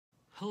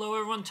Hello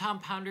everyone, Tom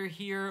Pounder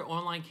here,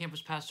 online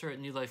campus pastor at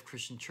New Life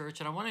Christian Church,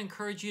 and I want to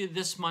encourage you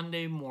this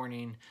Monday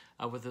morning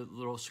with a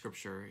little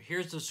scripture.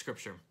 Here's the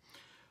scripture.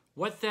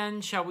 What then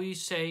shall we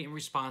say in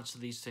response to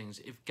these things?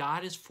 If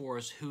God is for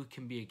us, who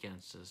can be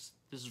against us?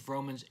 This is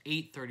Romans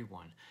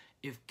 8:31.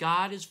 If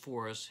God is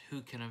for us,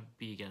 who can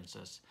be against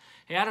us?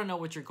 Hey, I don't know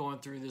what you're going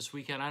through this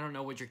weekend. I don't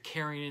know what you're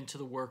carrying into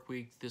the work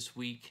week this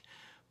week.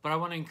 But I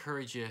want to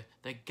encourage you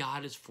that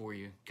God is for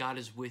you. God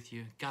is with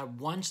you. God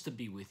wants to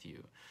be with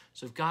you.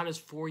 So if God is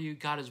for you,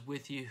 God is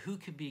with you, who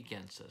can be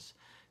against us?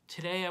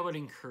 Today, I would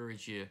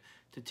encourage you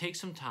to take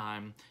some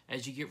time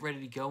as you get ready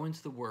to go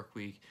into the work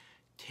week.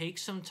 Take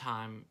some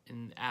time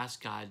and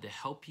ask God to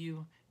help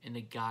you and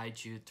to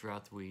guide you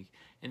throughout the week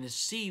and to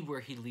see where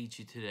he leads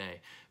you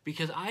today.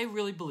 Because I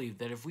really believe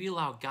that if we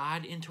allow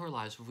God into our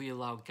lives, if we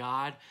allow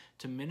God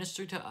to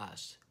minister to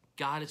us,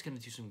 God is going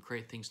to do some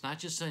great things, not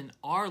just in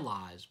our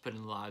lives, but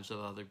in the lives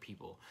of other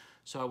people.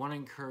 So I want to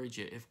encourage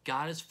you, if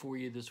God is for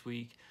you this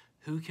week,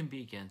 who can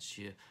be against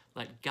you?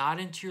 Let God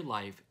into your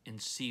life and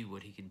see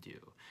what he can do.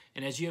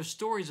 And as you have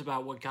stories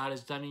about what God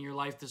has done in your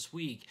life this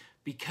week,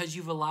 because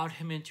you've allowed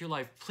him into your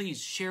life, please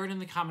share it in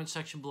the comment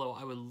section below.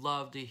 I would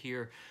love to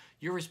hear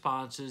your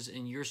responses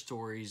and your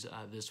stories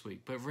this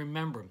week. But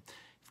remember,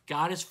 if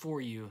God is for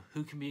you,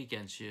 who can be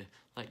against you?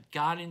 Let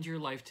God into your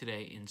life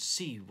today and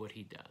see what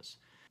he does.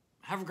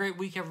 Have a great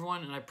week,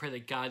 everyone, and I pray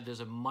that God does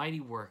a mighty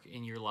work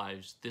in your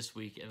lives this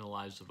week and the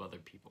lives of other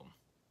people.